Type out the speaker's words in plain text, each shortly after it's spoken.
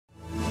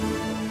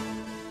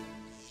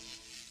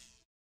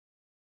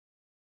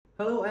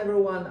Hello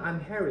everyone, I'm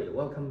Harry.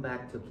 Welcome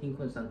back to King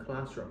Quenson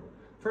Classroom.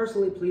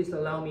 Firstly, please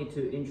allow me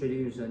to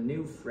introduce a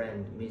new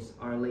friend, Miss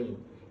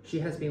Arlene. She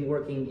has been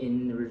working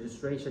in the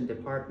registration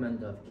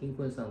department of King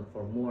Quenson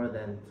for more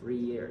than 3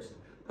 years.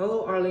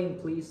 Hello Arlene,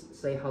 please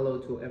say hello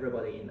to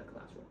everybody in the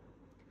classroom.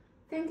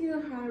 Thank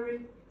you, Harry.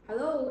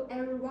 Hello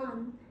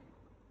everyone.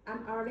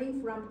 I'm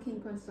Arlene from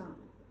King Quenson.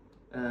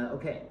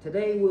 Okay,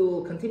 today we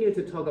will continue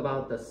to talk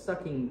about the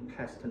sucking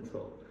pest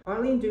control.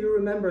 Arlene, do you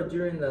remember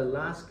during the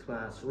last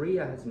class,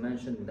 Ria has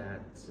mentioned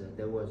that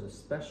there was a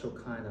special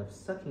kind of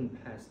sucking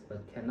pest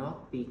that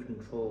cannot be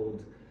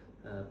controlled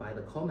by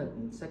the common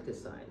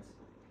insecticides?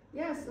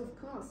 Yes, of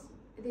course.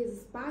 It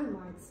is spider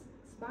mites.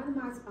 Spider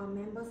mites are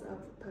members of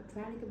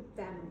Tetranychidae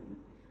family,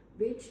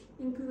 which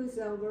includes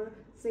over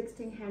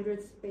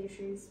 1,600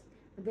 species.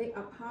 They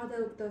are part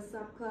of the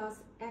subclass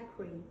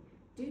Acari.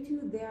 Due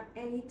to their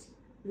 8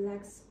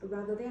 legs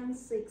rather than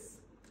 6,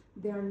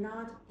 they are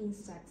not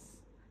insects.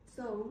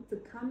 So, the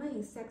common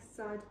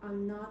insecticides are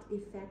not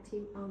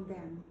effective on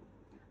them.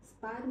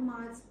 Spider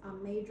mites are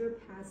major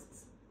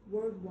pests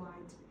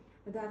worldwide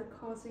that are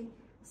causing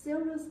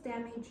serious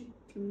damage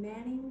to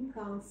many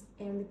plants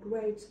and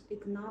great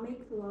economic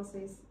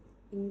losses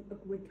in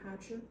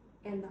agriculture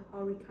and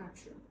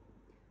horticulture.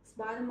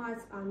 Spider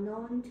mites are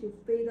known to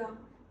feed on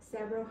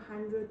several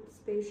hundred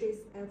species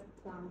of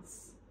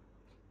plants.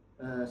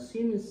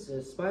 Since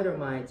spider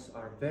mites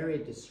are very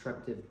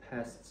destructive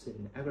pests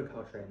in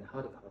agriculture and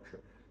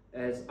horticulture,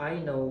 as I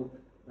know,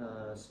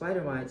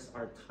 spider mites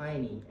are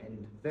tiny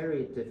and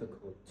very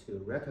difficult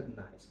to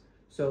recognize.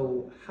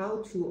 So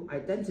how to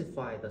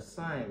identify the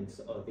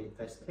signs of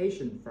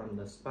infestation from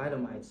the spider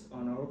mites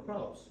on our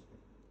crops?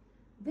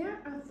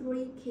 There are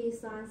 3 key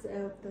signs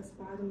of the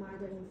spider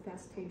mite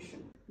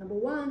infestation. Number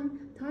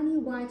 1, tiny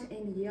white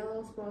and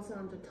yellow spots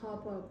on the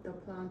top of the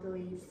plant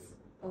leaves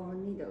or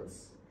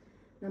needles.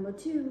 Number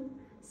 2,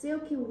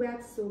 silky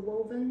webs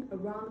woven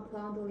around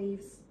plant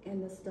leaves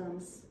and the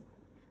stems.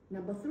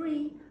 Number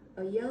 3,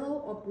 a yellow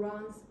or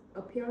bronze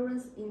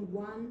appearance in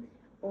one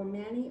or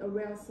many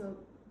areas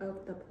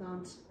of the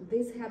plant.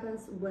 This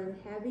happens when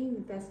having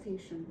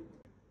infestation.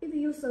 If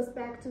you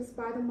suspect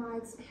spider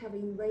mites have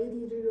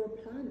invaded your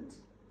plant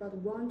but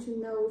want to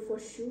know for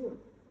sure,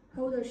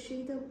 hold a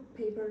sheet of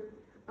paper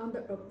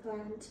under a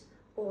plant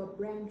or a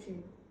branch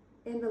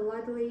and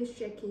lightly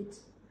shake it.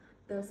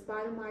 The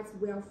spider mites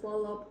will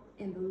fall up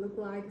and look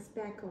like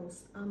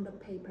speckles on the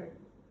paper.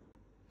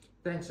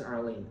 Thanks,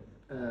 Arlene.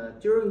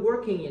 During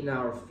working in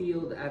our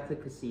field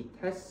efficacy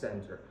test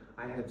center,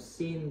 I have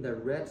seen the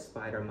red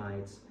spider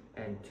mites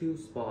and 2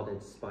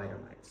 spotted spider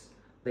mites.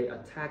 They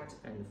attack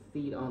and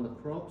feed on the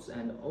crops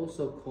and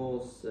also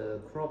cause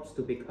crops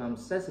to become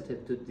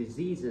sensitive to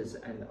diseases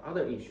and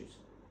other issues.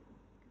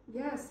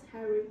 Yes,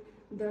 Harry,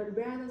 the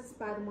red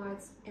spider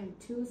mites and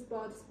 2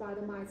 spotted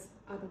spider mites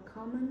are the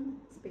common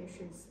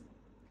species.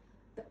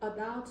 The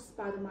adult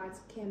spider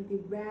mites can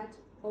be red,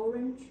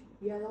 orange,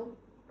 yellow,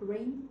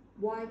 green,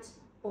 white,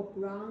 or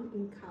brown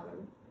in color.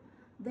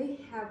 They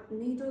have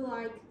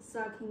needle-like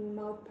sucking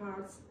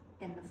mouthparts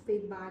and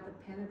feed by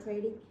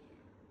penetrating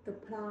the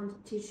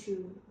plant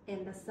tissue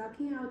and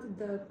sucking out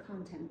the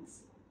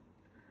contents.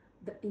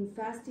 The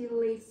infested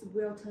leaves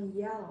will turn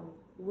yellow,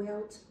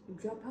 wilt,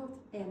 drop off,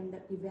 and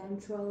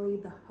eventually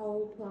the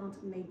whole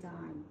plant may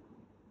die.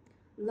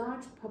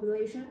 Large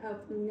population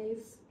of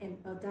nymphs and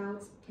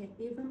adults can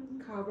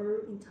even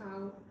cover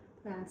entire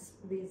plants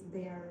with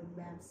their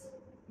webs.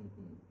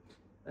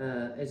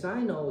 As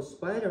I know,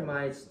 spider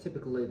mites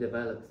typically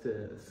develop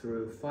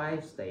through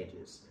 5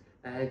 stages: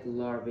 egg,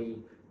 larvae,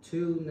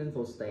 2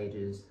 nymphal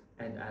stages,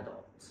 and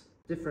adults.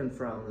 Different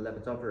from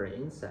lepidoptera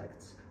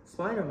insects,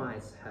 spider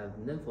mites have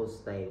nymphal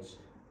stage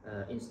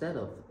instead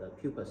of the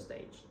pupa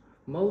stage.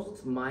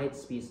 Most mite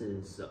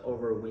species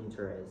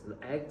overwinter as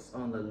eggs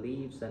on the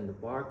leaves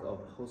and bark of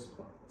host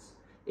plants.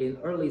 In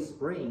early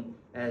spring,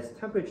 as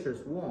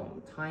temperatures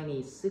warm,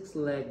 tiny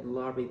 6-legged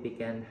larvae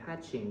begin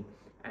hatching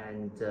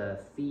and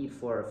feed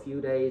for a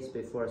few days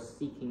before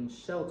seeking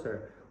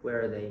shelter,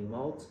 where they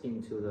molt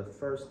into the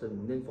first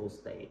nymphal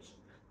stage.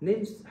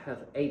 Nymphs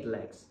have 8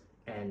 legs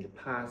and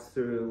pass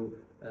through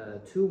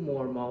 2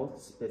 more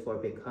molts before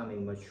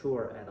becoming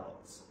mature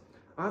adults.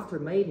 After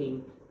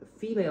mating, the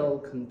female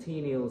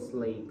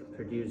continuously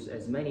produces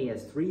as many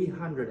as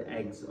 300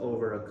 eggs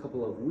over a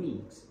couple of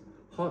weeks.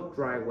 Hot,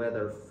 dry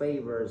weather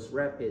favors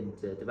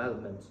rapid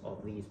development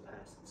of these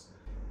pests.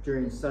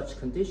 During such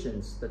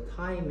conditions, the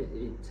time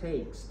it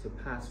takes to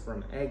pass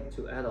from egg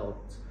to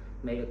adult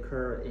may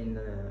occur in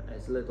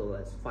as little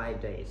as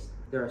 5 days.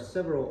 There are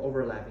several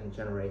overlapping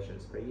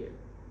generations per year.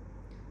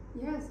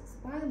 Yes,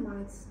 spider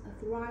mites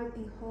thrive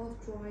in hot,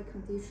 dry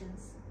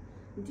conditions.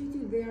 Due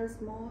to their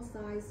small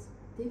size,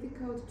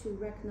 difficult to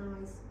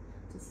recognize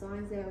the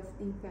signs of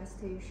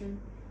infestation,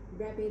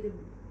 rapid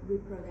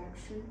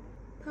reproduction,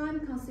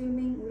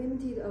 time-consuming,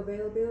 limited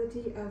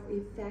availability of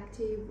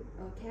effective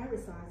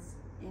acaricides,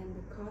 and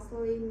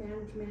costly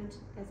management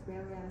as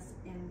well as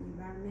an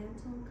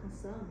environmental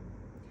concern.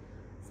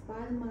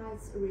 spider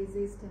mites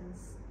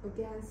resistance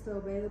against the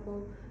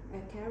available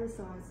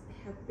acaricides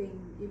have been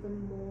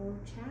even more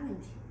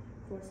challenging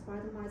for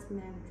spider mites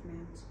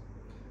management.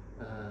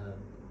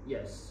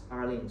 Yes,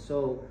 Arlene.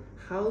 So,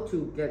 how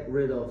to get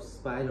rid of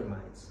spider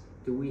mites?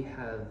 Do we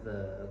have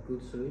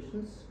good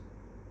solutions?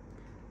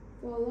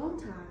 For a long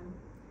time,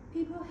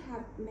 people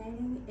have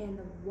many and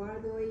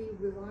widely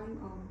relying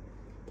on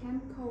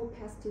chemical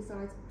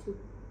pesticides to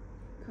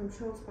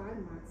control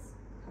spider mites.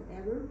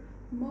 However,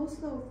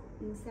 most of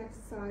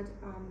insecticides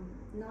are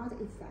not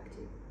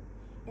effective,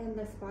 and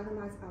the spider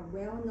mites are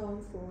well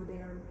known for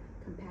their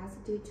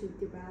capacity to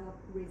develop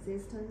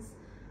resistance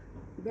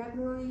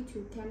regularly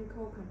to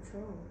chemical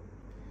control.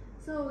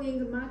 So in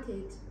the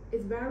market,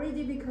 it's very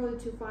difficult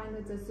to find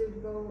the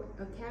suitable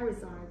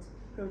acaricide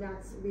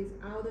products with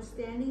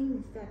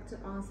outstanding effect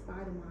on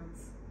spider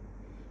mites.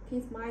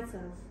 King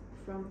Quenson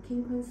from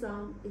King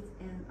Quenson is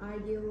an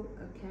ideal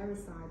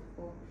acaricide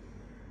for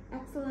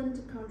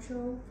excellent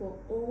control for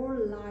all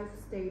life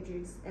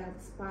stages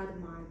of spider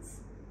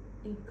mites,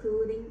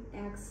 including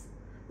eggs,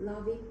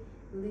 larvae,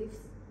 leaves,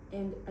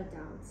 and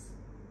adults.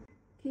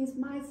 King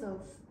Quenson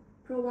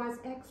provides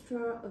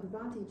extra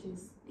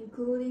advantages,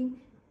 including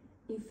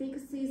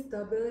efficacy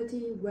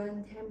stability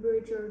when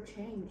temperature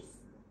changes,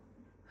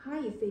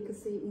 high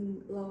efficacy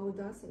in low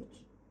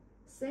dosage,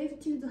 safe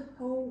to the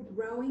whole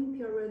growing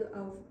period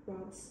of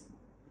crops,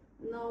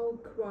 no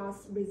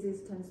cross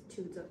resistance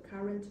to the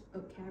current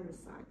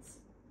acaricides,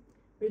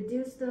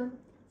 reduced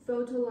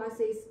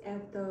photolysis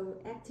of the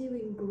active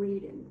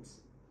ingredient,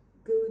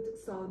 good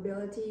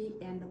solubility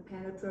and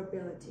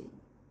penetrability,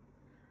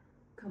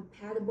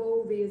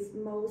 compatible with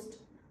most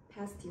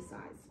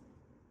pesticides.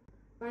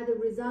 By the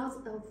results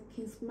of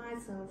King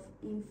Quenson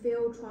in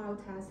field trial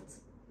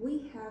tests,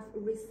 we have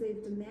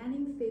received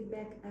many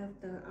feedback of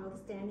the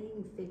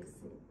outstanding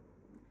efficacy.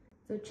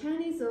 The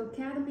Chinese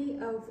Academy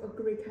of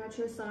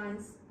Agricultural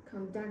Science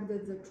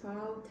conducted the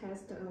trial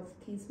test of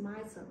King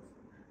Quenson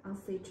on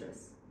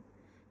citrus.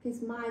 King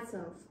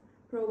Quenson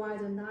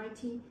provides a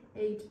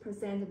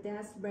 98%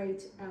 death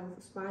rate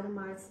of spider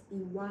mites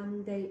in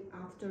 1 day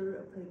after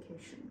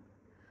application,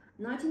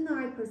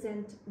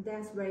 99%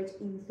 death rate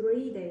in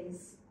 3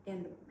 days,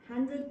 and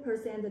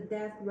 100%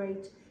 death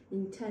rate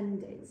in 10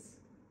 days.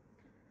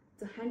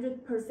 The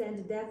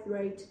 100% death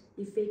rate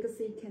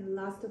efficacy can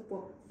last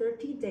for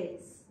 30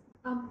 days.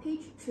 On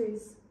peach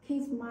trees,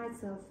 King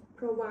Quenson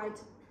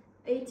provides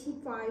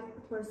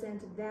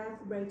 85% death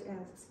rate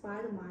of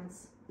spider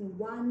mites in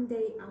 1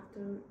 day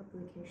after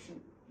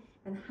application,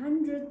 and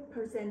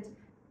 100%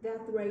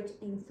 death rate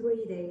in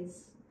 3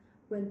 days.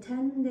 When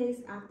 10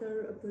 days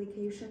after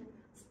application,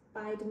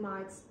 spider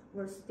mites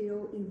were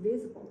still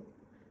invisible.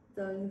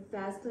 The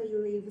infested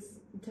leaves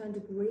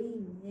turned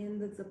green,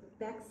 and the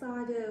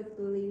backside of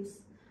the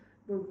leaves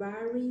were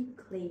very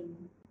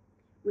clean.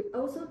 We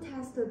also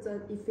tested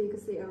the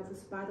efficacy of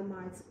spider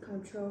mites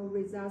control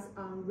results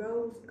on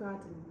rose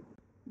garden.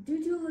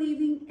 Due to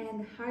living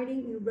and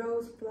hiding in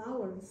rose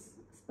flowers,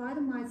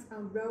 spider mites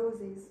on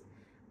roses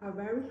are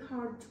very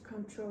hard to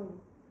control.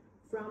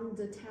 From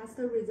the test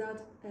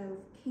result of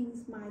King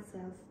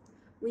Quenson,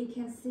 we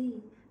can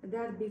see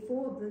that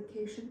before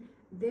application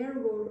there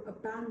were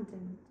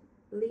abundant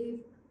leaf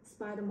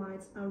spider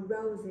mites on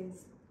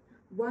roses.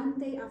 1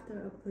 day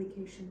after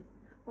application,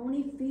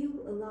 only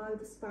few alive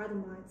spider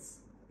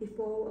mites.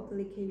 Before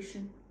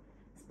application,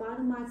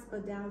 spider mites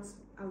adults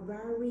are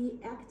very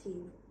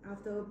active.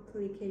 After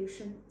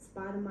application,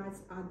 spider mites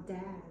are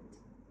dead.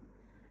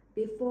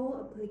 Before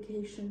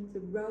application,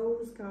 the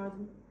rose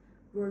garden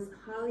was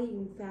highly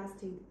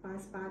infested by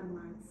spider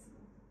mites.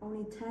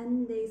 Only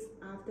 10 days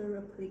after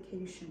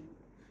application,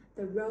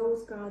 the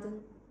rose garden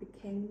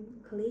became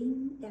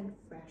clean and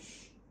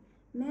fresh.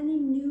 Many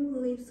new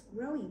leaves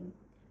growing,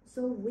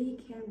 so we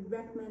can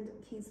recommend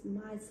King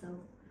Quenson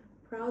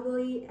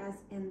proudly as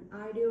an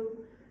ideal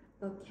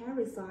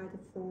acaricide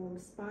for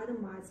spider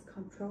mites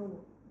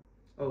control.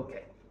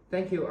 Okay,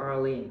 thank you,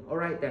 Arlene.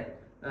 Alright then,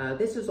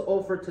 this is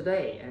all for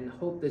today, and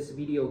hope this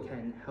video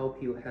can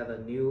help you have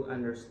a new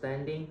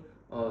understanding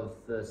of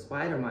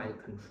spider mite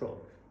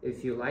control.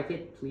 If you like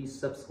it, please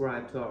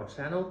subscribe to our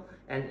channel,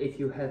 and if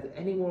you have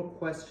any more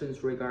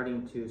questions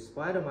regarding to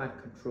spider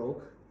mite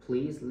control,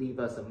 please leave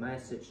us a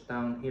message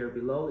down here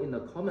below in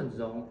the comment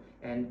zone,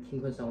 and King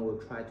Quenson will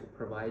try to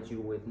provide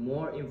you with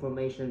more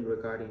information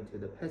regarding to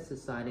the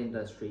pesticide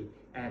industry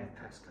and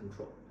pest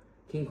control.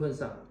 King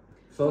Quenson,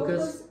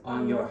 focus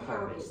on your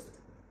harvest.